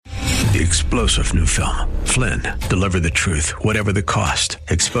The explosive new film, Flynn, deliver the truth, whatever the cost.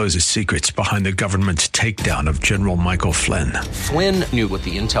 Exposes secrets behind the government's takedown of General Michael Flynn. Flynn knew what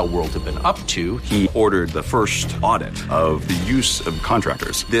the intel world had been up to. He ordered the first audit of the use of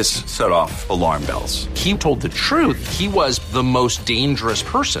contractors. This set off alarm bells. He told the truth. He was the most dangerous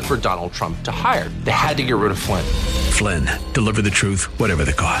person for Donald Trump to hire. They had to get rid of Flynn. Flynn, deliver the truth, whatever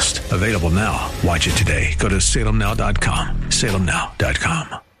the cost. Available now. Watch it today. Go to salemnow.com.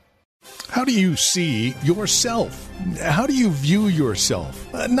 salemnow.com. How do you see yourself? How do you view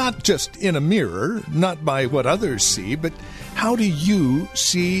yourself? Not just in a mirror, not by what others see, but how do you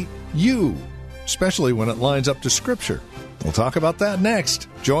see you? Especially when it lines up to Scripture. We'll talk about that next.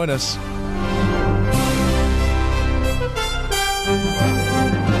 Join us.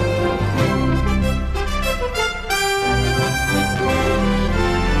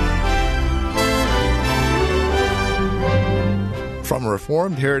 From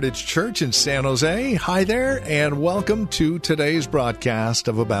Reformed Heritage Church in San Jose, hi there, and welcome to today's broadcast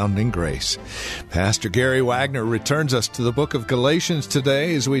of Abounding Grace. Pastor Gary Wagner returns us to the book of Galatians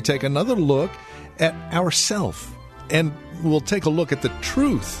today as we take another look at ourself, and we'll take a look at the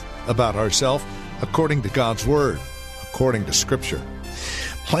truth about ourself according to God's Word, according to Scripture.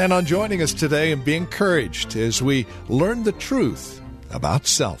 Plan on joining us today and be encouraged as we learn the truth about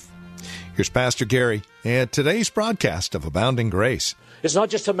self. Here's Pastor Gary and today's broadcast of Abounding Grace. It's not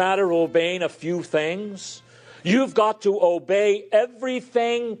just a matter of obeying a few things. You've got to obey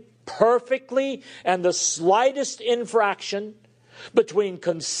everything perfectly, and the slightest infraction between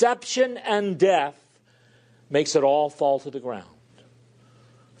conception and death makes it all fall to the ground.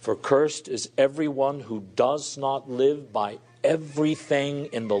 For cursed is everyone who does not live by everything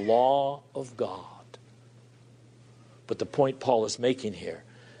in the law of God. But the point Paul is making here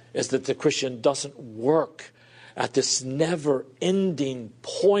is that the Christian doesn't work at this never-ending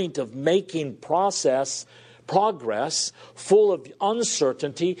point of making progress full of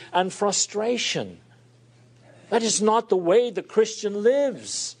uncertainty and frustration. That is not the way the Christian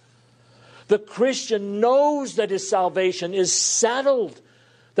lives. The Christian knows that his salvation is settled,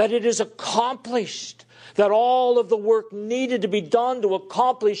 that it is accomplished, that all of the work needed to be done to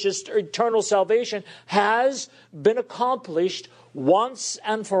accomplish his eternal salvation has been accomplished once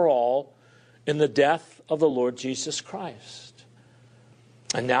and for all in the death of the Lord Jesus Christ.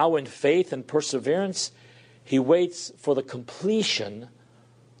 And now in faith and perseverance, he waits for the completion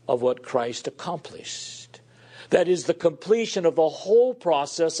of what Christ accomplished. That is the completion of the whole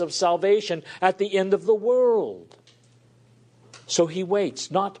process of salvation at the end of the world. So he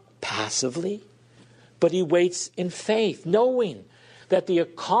waits, not passively, but he waits in faith, knowing that the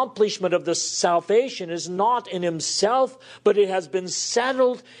accomplishment of the salvation is not in himself, but it has been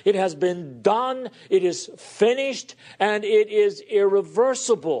settled, it has been done, it is finished, and it is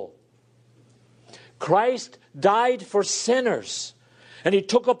irreversible. Christ died for sinners, and he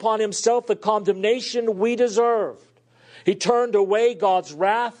took upon himself the condemnation we deserved. He turned away God's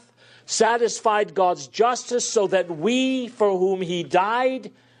wrath, satisfied God's justice, so that we, for whom he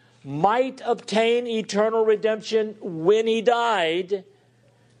died, might obtain eternal redemption when he died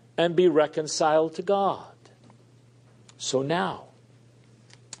and be reconciled to God. So now,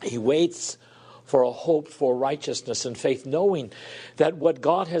 he waits for a hope for righteousness and faith, knowing that what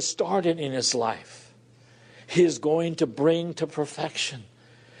God has started in his life, he is going to bring to perfection.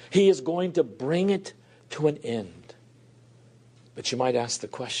 He is going to bring it to an end. But you might ask the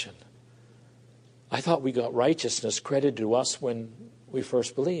question, I thought we got righteousness credited to us when we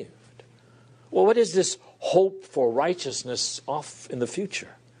first believed. Well, what is this hope for righteousness off in the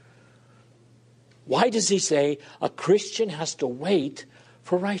future? Why does he say a Christian has to wait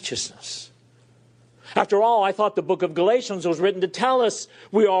for righteousness? After all, I thought the book of Galatians was written to tell us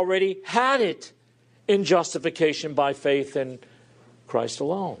we already had it in justification by faith in Christ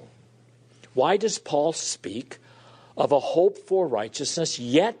alone. Why does Paul speak of a hope for righteousness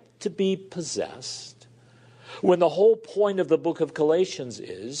yet to be possessed, when the whole point of the book of Galatians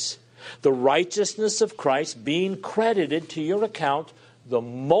is the righteousness of Christ being credited to your account the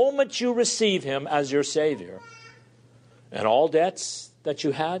moment you receive him as your Savior, and all debts that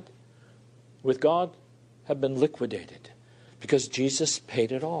you had with God have been liquidated because Jesus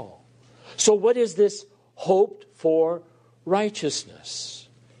paid it all. So what is this hoped for righteousness?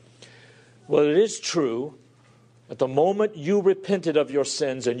 Well, it is true at the moment you repented of your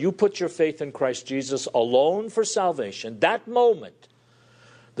sins and you put your faith in Christ Jesus alone for salvation, that moment,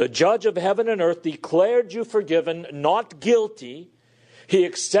 the judge of heaven and earth declared you forgiven, not guilty. He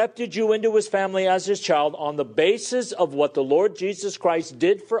accepted you into his family as his child on the basis of what the Lord Jesus Christ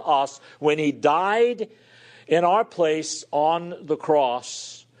did for us when he died in our place on the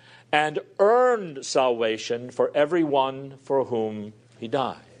cross and earned salvation for everyone for whom he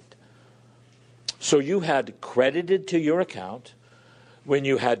died. So you had credited to your account when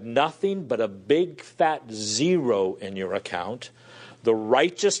you had nothing but a big fat zero in your account, the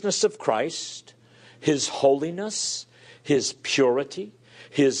righteousness of Christ, his holiness, his purity,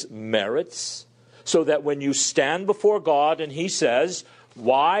 his merits, so that when you stand before God and he says,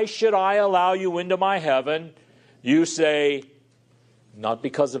 "Why should I allow you into my heaven?" you say, "Not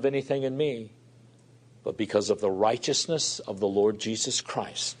because of anything in me, but because of the righteousness of the Lord Jesus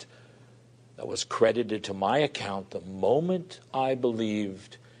Christ that was credited to my account the moment I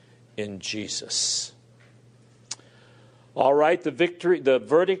believed in Jesus." All right, the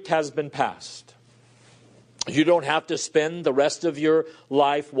verdict has been passed. You don't have to spend the rest of your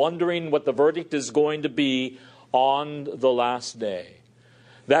life wondering what the verdict is going to be on the last day.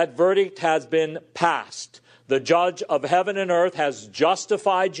 That verdict has been passed. The judge of heaven and earth has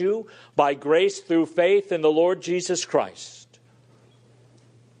justified you by grace through faith in the Lord Jesus Christ.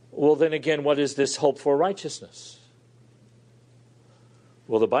 Well, then again, what is this hope for righteousness?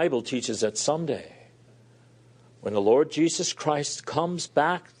 Well, the Bible teaches that someday, when the Lord Jesus Christ comes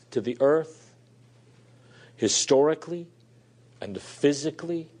back to the earth, historically and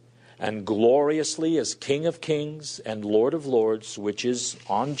physically and gloriously as King of Kings and Lord of Lords, which is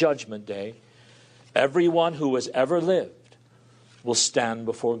on Judgment Day, everyone who has ever lived will stand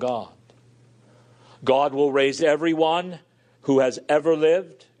before God. God will raise everyone who has ever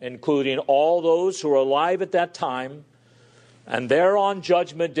lived, including all those who are alive at that time, and there on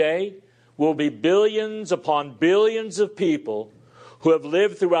Judgment Day will be billions upon billions of people who have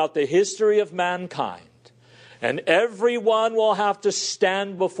lived throughout the history of mankind. And everyone will have to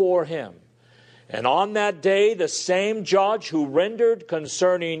stand before him. And on that day, the same judge who rendered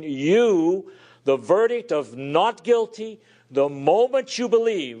concerning you the verdict of not guilty the moment you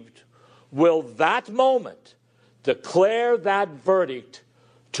believed, will that moment declare that verdict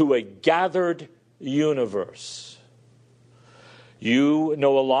to a gathered universe. You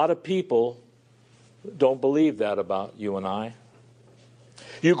know, a lot of people don't believe that about you and I.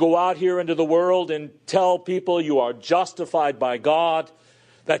 You go out here into the world and tell people you are justified by God,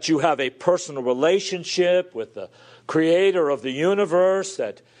 that you have a personal relationship with the creator of the universe,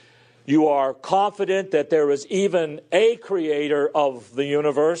 that you are confident that there is even a creator of the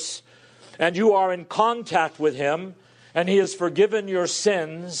universe, and you are in contact with him, and he has forgiven your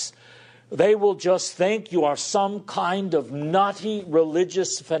sins. They will just think you are some kind of nutty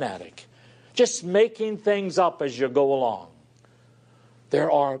religious fanatic, just making things up as you go along. There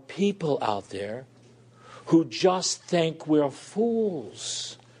are people out there who just think we're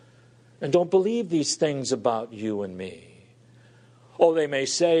fools and don't believe these things about you and me. Oh, they may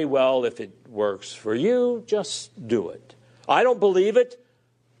say, well, if it works for you, just do it. I don't believe it,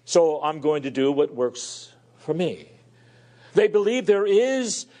 so I'm going to do what works for me. They believe there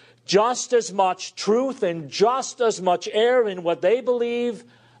is just as much truth and just as much error in what they believe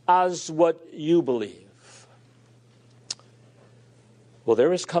as what you believe. Well,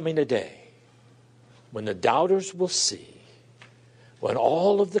 there is coming a day when the doubters will see, when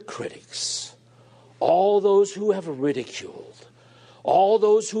all of the critics, all those who have ridiculed, all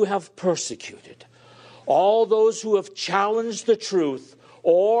those who have persecuted, all those who have challenged the truth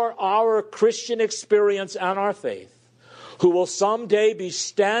or our Christian experience and our faith, who will someday be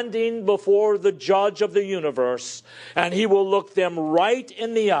standing before the judge of the universe, and he will look them right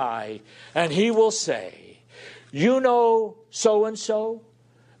in the eye, and he will say, "You know so-and-so,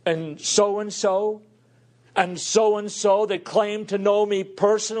 and so-and-so, and so-and-so that claim to know me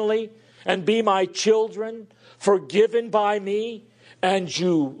personally and be my children, forgiven by me, and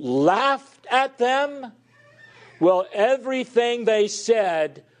you laughed at them? Well, everything they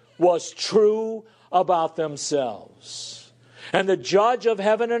said was true about themselves." And the judge of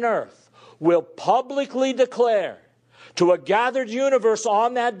heaven and earth will publicly declare to a gathered universe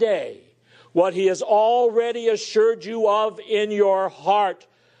on that day what he has already assured you of in your heart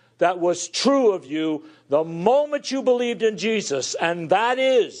that was true of you the moment you believed in Jesus, and that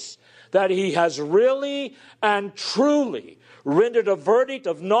is that he has really and truly rendered a verdict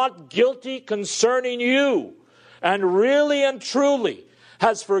of not guilty concerning you, and really and truly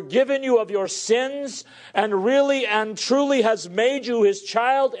has forgiven you of your sins, and really and truly has made you his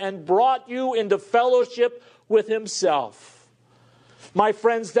child and brought you into fellowship with himself. My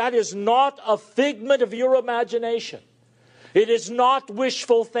friends, that is not a figment of your imagination. It is not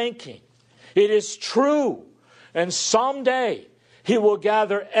wishful thinking. It is true. And someday he will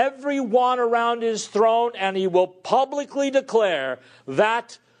gather everyone around his throne, and he will publicly declare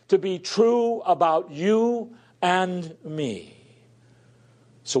that to be true about you and me.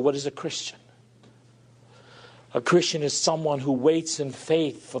 So what is a Christian? A Christian is someone who waits in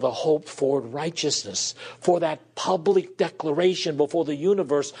faith for the hope for righteousness, for that public declaration before the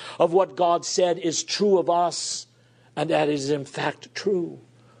universe of what God said is true of us, and that is in fact true.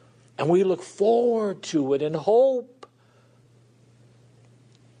 And we look forward to it in hope.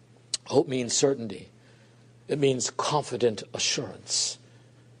 Hope means certainty. It means confident assurance.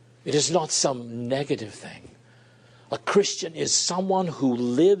 It is not some negative thing. A Christian is someone who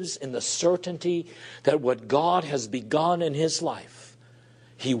lives in the certainty that what God has begun in his life,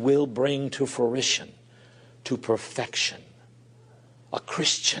 he will bring to fruition, to perfection. A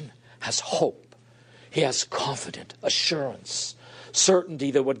Christian has hope. He has confident assurance,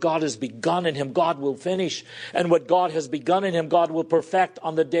 certainty that what God has begun in him, God will finish. And what God has begun in him, God will perfect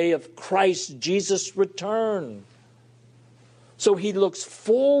on the day of Christ Jesus' return. So he looks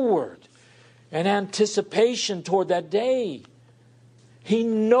forward in anticipation toward that day. He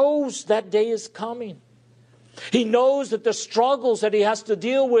knows that day is coming. He knows that the struggles that he has to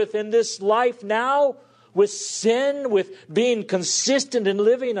deal with in this life now, with sin, with being consistent in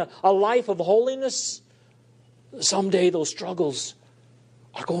living a life of holiness, someday those struggles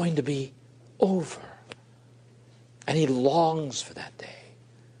are going to be over. And he longs for that day.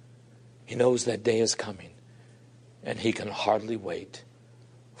 He knows that day is coming, and he can hardly wait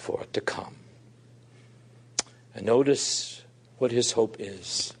for it to come. And notice what his hope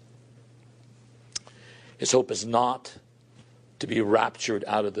is. His hope is not to be raptured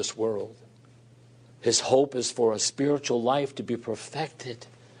out of this world. His hope is for a spiritual life to be perfected.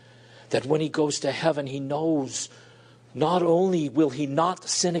 That when he goes to heaven, he knows not only will he not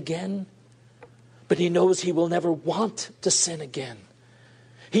sin again, but he knows he will never want to sin again.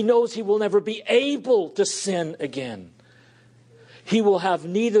 He knows he will never be able to sin again. He will have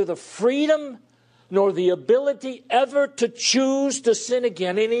neither the freedom nor the ability ever to choose to sin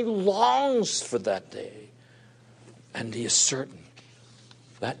again. And he longs for that day. And he is certain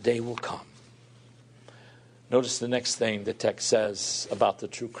that day will come. Notice the next thing the text says about the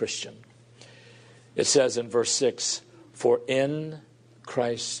true Christian. It says in verse 6, for in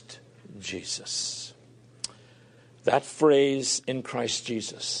Christ Jesus. That phrase, in Christ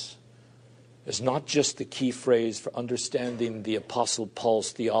Jesus, is not just the key phrase for understanding the Apostle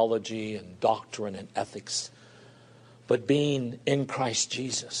Paul's theology and doctrine and ethics, but being in Christ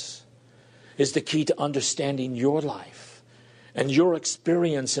Jesus is the key to understanding your life and your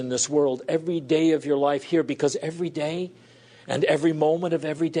experience in this world every day of your life here, because every day and every moment of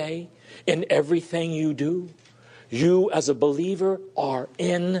every day, in everything you do, you as a believer are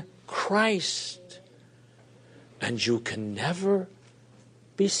in Christ. And you can never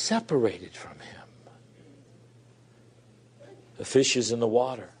be separated from him. The fish is in the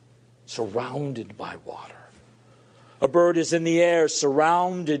water, surrounded by water. A bird is in the air,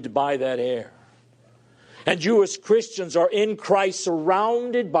 surrounded by that air. And you as Christians are in Christ,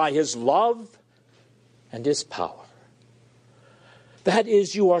 surrounded by his love and his power. That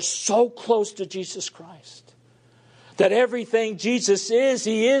is, you are so close to Jesus Christ that everything Jesus is,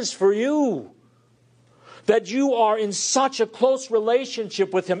 he is for you. That you are in such a close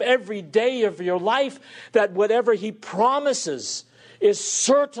relationship with him every day of your life that whatever he promises is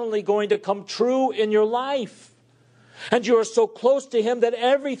certainly going to come true in your life. And you are so close to him that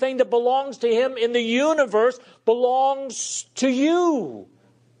everything that belongs to him in the universe belongs to you.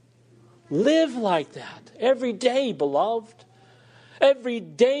 Live like that every day, beloved. Every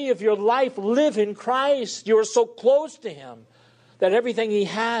day of your life, live in Christ. You are so close to him that everything he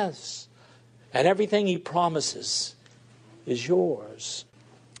has and everything he promises is yours.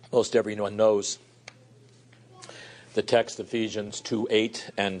 Most everyone knows the text, Ephesians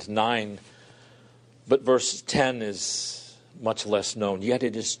 2:8 and 9. But verse 10 is much less known. Yet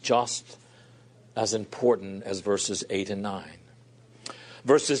it is just as important as verses 8 and 9.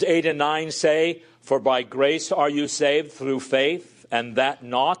 Verses 8 and 9 say, for by grace are you saved through faith, and that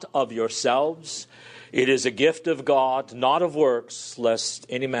not of yourselves. It is a gift of God, not of works, lest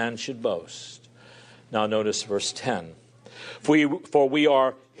any man should boast. Now notice verse 10. For we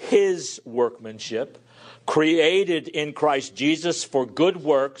are his workmanship, created in Christ Jesus for good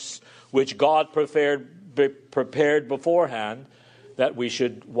works, which God prepared beforehand that we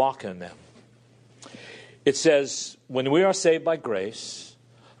should walk in them. It says, when we are saved by grace,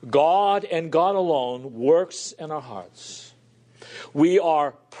 God and God alone works in our hearts. We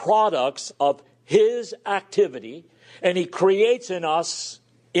are products of his activity, and he creates in us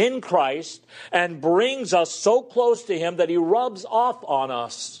in Christ and brings us so close to him that he rubs off on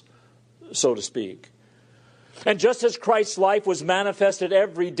us, so to speak. And just as Christ's life was manifested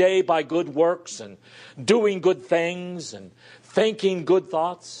every day by good works and doing good things and thinking good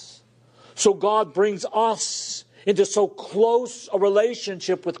thoughts. So God brings us into so close a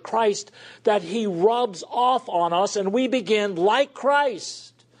relationship with Christ that He rubs off on us, and we begin, like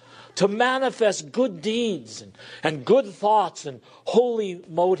Christ, to manifest good deeds and good thoughts and holy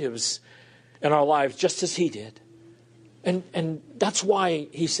motives in our lives, just as He did. And that's why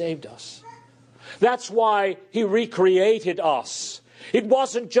He saved us. That's why He recreated us. It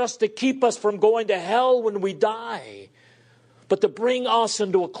wasn't just to keep us from going to hell when we die, but to bring us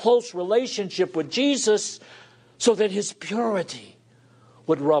into a close relationship with Jesus so that His purity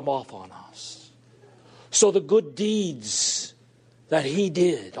would rub off on us. So the good deeds that He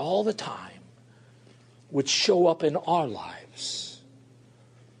did all the time would show up in our lives.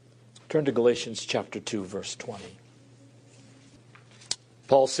 Turn to Galatians chapter 2, verse 20.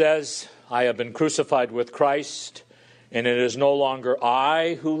 Paul says, I have been crucified with Christ, and it is no longer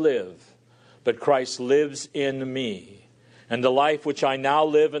I who live, but Christ lives in me. And the life which I now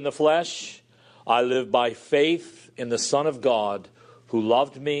live in the flesh, I live by faith in the Son of God, who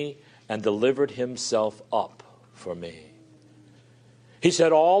loved me and delivered Himself up for me. He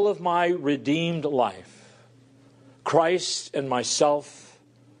said, all of my redeemed life, Christ and myself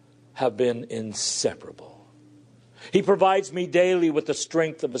have been inseparable. He provides me daily with the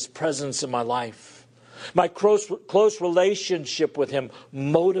strength of His presence in my life. My close relationship with Him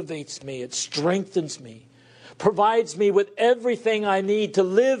motivates me. It strengthens me. Provides me with everything I need to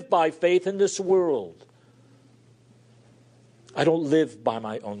live by faith in this world. I don't live by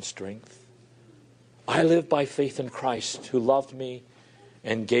my own strength. I live by faith in Christ, who loved me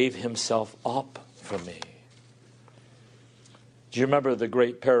and gave Himself up for me. Do you remember the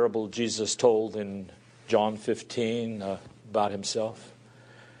great parable Jesus told in John 15 about Himself?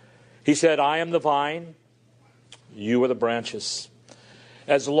 He said, I am the vine, you are the branches.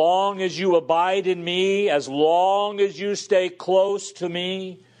 As long as you abide in me, as long as you stay close to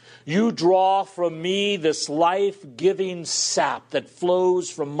me, you draw from me this life-giving sap that flows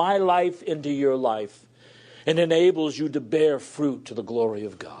from my life into your life and enables you to bear fruit to the glory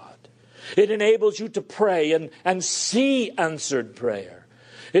of God. It enables you to pray and see answered prayer.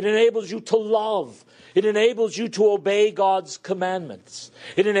 It enables you to love. It enables you to obey God's commandments.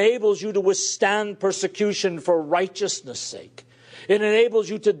 It enables you to withstand persecution for righteousness' sake. It enables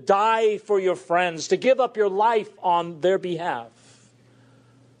you to die for your friends, to give up your life on their behalf.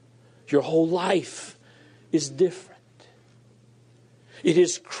 Your whole life is different. It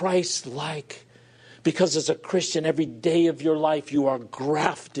is Christ-like, because as a Christian, every day of your life you are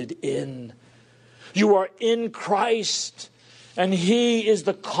grafted in. You are in Christ, and He is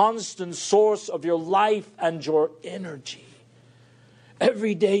the constant source of your life and your energy.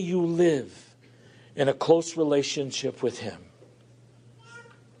 Every day you live in a close relationship with Him,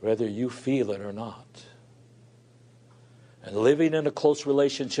 whether you feel it or not. And living in a close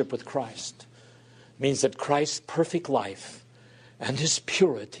relationship with Christ means that Christ's perfect life and His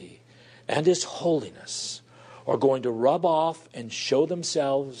purity and His holiness are going to rub off and show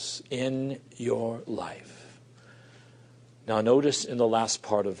themselves in your life. Now notice in the last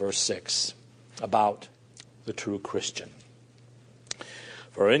part of verse 6 about the true Christian.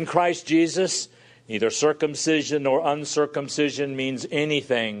 For in Christ Jesus, neither circumcision nor uncircumcision means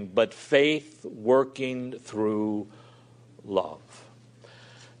anything but faith working through love.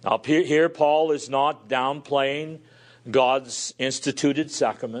 Now here Paul is not downplaying God's instituted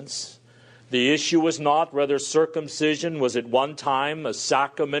sacraments. The issue was not whether circumcision was at one time a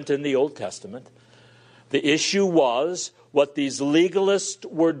sacrament in the Old Testament. The issue was what these legalists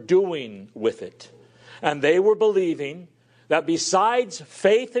were doing with it. And they were believing that besides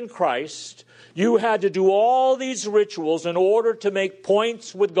faith in Christ, you had to do all these rituals in order to make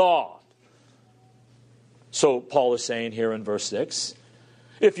points with God. So Paul is saying here in verse 6,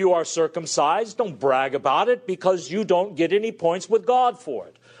 if you are circumcised, don't brag about it because you don't get any points with God for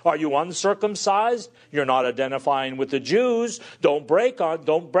it. Are you uncircumcised? You're not identifying with the Jews. Don't brag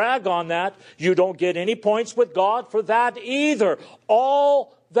on that. You don't get any points with God for that either.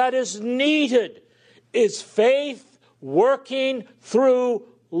 All that is needed is faith working through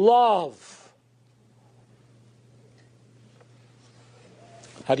love.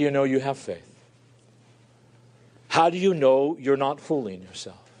 How do you know you have faith? How do you know you're not fooling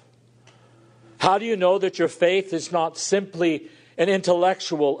yourself? How do you know that your faith is not simply an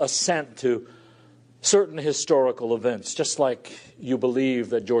intellectual assent to certain historical events, just like you believe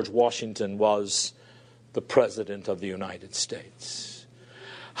that George Washington was the President of the United States?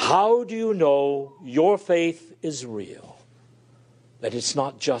 How do you know your faith is real? That it's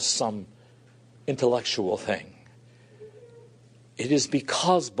not just some intellectual thing. It is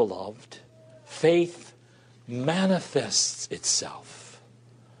because, beloved, faith manifests itself.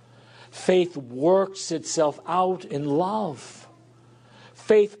 Faith works itself out in love.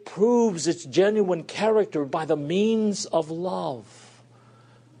 Faith proves its genuine character by the means of love.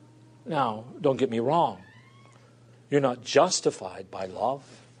 Now, don't get me wrong. You're not justified by love.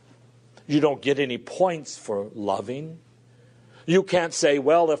 You don't get any points for loving. You can't say,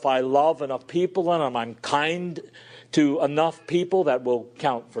 well, if I love enough people and I'm kind to enough people, that will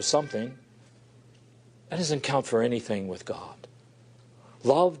count for something. That doesn't count for anything with God.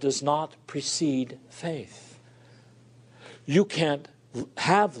 Love does not precede faith. You can't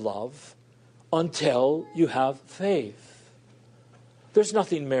have love until you have faith. There's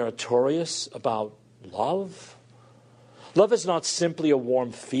nothing meritorious about love. Love is not simply a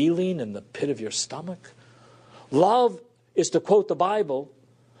warm feeling in the pit of your stomach. Love is, to quote the Bible,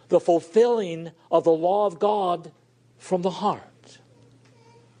 the fulfilling of the law of God from the heart.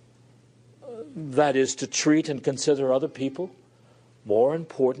 That is, to treat and consider other people more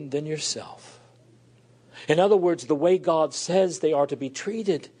important than yourself. In other words, the way God says they are to be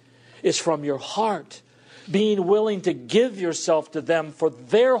treated is from your heart, being willing to give yourself to them for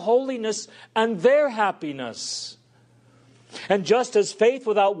their holiness and their happiness. And just as faith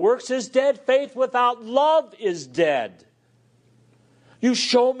without works is dead, faith without love is dead. You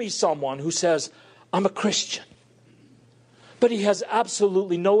show me someone who says, I'm a Christian, but he has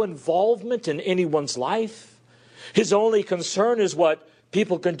absolutely no involvement in anyone's life. His only concern is what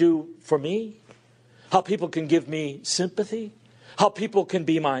people can do for me, how people can give me sympathy, how people can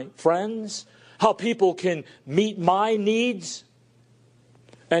be my friends, how people can meet my needs.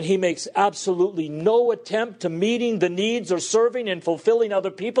 And he makes absolutely no attempt to meeting the needs or serving and fulfilling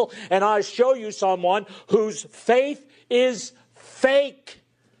other people. And I show you someone whose faith is fake.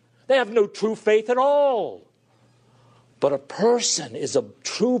 They have no true faith at all. But a person is a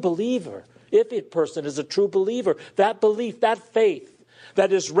true believer. If a person is a true believer, that belief, that faith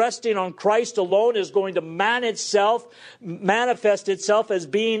that is resting on Christ alone is going to manifest itself as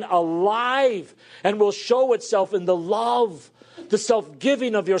being alive and will show itself in the love, the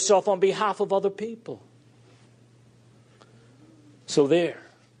self-giving of yourself on behalf of other people. So there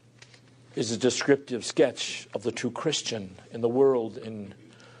is a descriptive sketch of the true Christian in the world in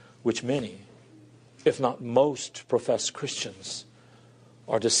which many, if not most, professed Christians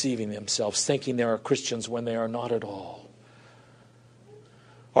are deceiving themselves, thinking they are Christians when they are not at all.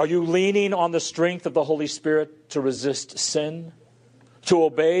 Are you leaning on the strength of the Holy Spirit to resist sin, to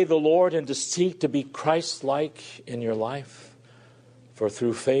obey the Lord, and to seek to be Christ-like in your life? For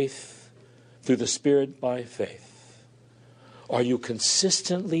through faith, through the Spirit by faith, are you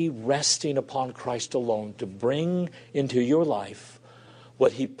consistently resting upon Christ alone to bring into your life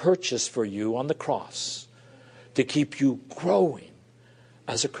what He purchased for you on the cross to keep you growing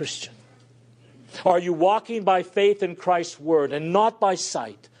as a Christian? Are you walking by faith in Christ's Word and not by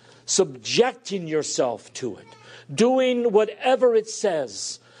sight, subjecting yourself to it, doing whatever it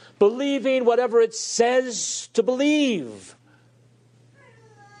says, believing whatever it says to believe?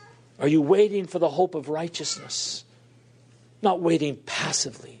 Are you waiting for the hope of righteousness? Not waiting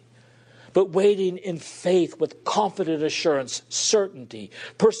passively, but waiting in faith with confident assurance, certainty,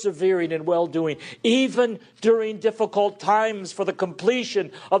 persevering in well-doing, even during difficult times for the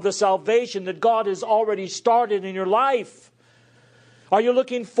completion of the salvation that God has already started in your life. Are you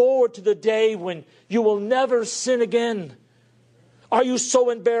looking forward to the day when you will never sin again? Are you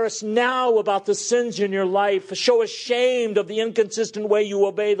so embarrassed now about the sins in your life, so ashamed of the inconsistent way you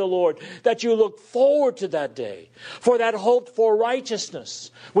obey the Lord, that you look forward to that day, for that hope for righteousness,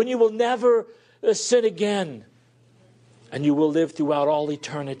 when you will never sin again, and you will live throughout all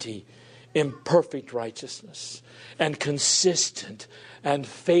eternity in perfect righteousness and consistent and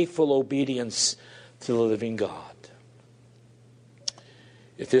faithful obedience to the living God?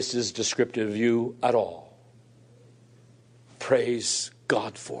 If this is descriptive of you at all, praise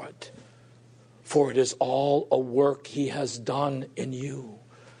God for it. For it is all a work He has done in you.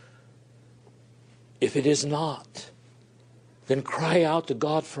 If it is not, then cry out to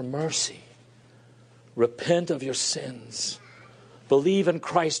God for mercy. Repent of your sins. Believe in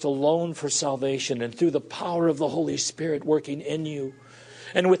Christ alone for salvation, and through the power of the Holy Spirit working in you,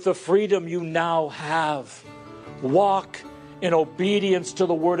 and with the freedom you now have, walk in obedience to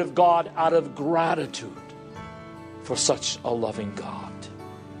the Word of God out of gratitude for such a loving God.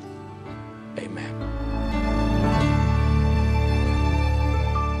 Amen.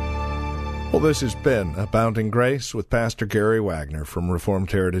 Well, this has been Abounding Grace with Pastor Gary Wagner from Reformed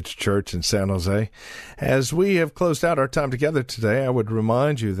Heritage Church in San Jose. As we have closed out our time together today, I would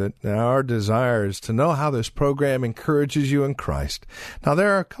remind you that our desire is to know how this program encourages you in Christ. Now,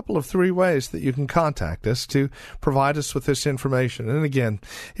 there are three ways that you can contact us to provide us with this information. And again,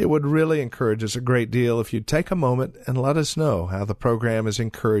 it would really encourage us a great deal if you'd take a moment and let us know how the program is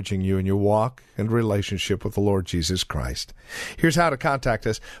encouraging you in your walk and relationship with the Lord Jesus Christ. Here's how to contact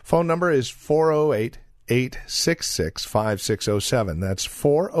us. Phone number is 408-866-5607. That's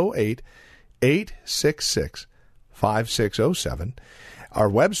 408-866-5607. Our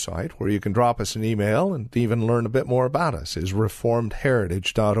website, where you can drop us an email and even learn a bit more about us, is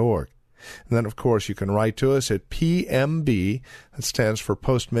reformedheritage.org. And then, of course, you can write to us at PMB, that stands for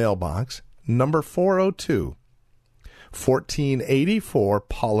Post Mailbox, number 402, 1484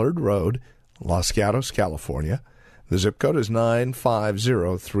 Pollard Road, Los Gatos, California. The zip code is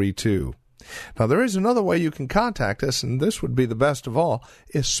 95032. Now, there is another way you can contact us, and this would be the best of all,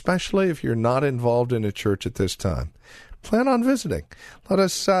 especially if you're not involved in a church at this time. Plan on visiting. Let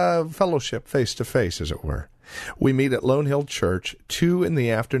us fellowship face-to-face, as it were. We meet at Lone Hill Church, 2 in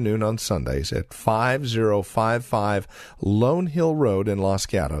the afternoon on Sundays at 5055 Lone Hill Road in Los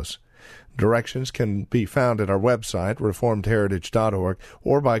Gatos. Directions can be found at our website, reformedheritage.org,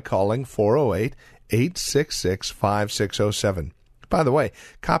 or by calling 408-866-5607. By the way,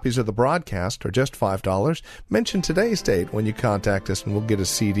 copies of the broadcast are just $5. Mention today's date when you contact us, and we'll get a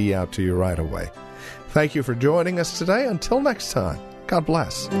CD out to you right away. Thank you for joining us today. Until next time, God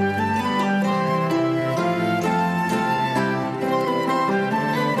bless.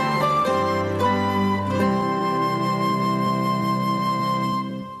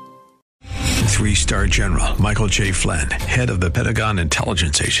 3-star General Michael J. Flynn, head of the Pentagon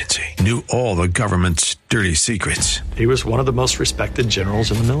Intelligence Agency, knew all the government's dirty secrets. He was one of the most respected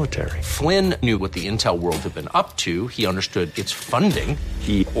generals in the military. Flynn knew what the intel world had been up to. He understood its funding.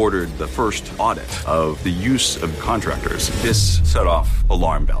 He ordered the first audit of the use of contractors. This set off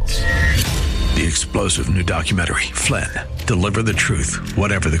alarm bells. The explosive new documentary, Flynn, Deliver the Truth,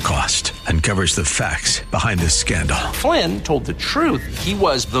 Whatever the Cost, uncovers the facts behind this scandal. Flynn told the truth. He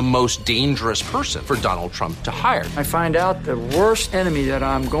was the most dangerous person for Donald Trump to hire. I find out the worst enemy that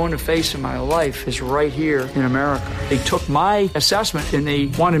I'm going to face in my life is right here in America. They took my assessment and they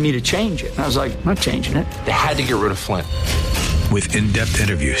wanted me to change it. And I was like, I'm not changing it. They had to get rid of Flynn. With in-depth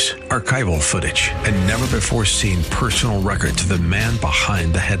interviews, archival footage, and never-before-seen personal records of the man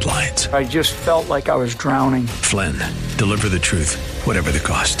behind the headlines. I just felt like I was drowning. Flynn, Deliver the Truth, Whatever the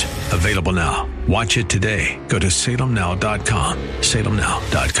Cost. Available now. Watch it today. Go to salemnow.com.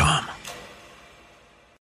 salemnow.com.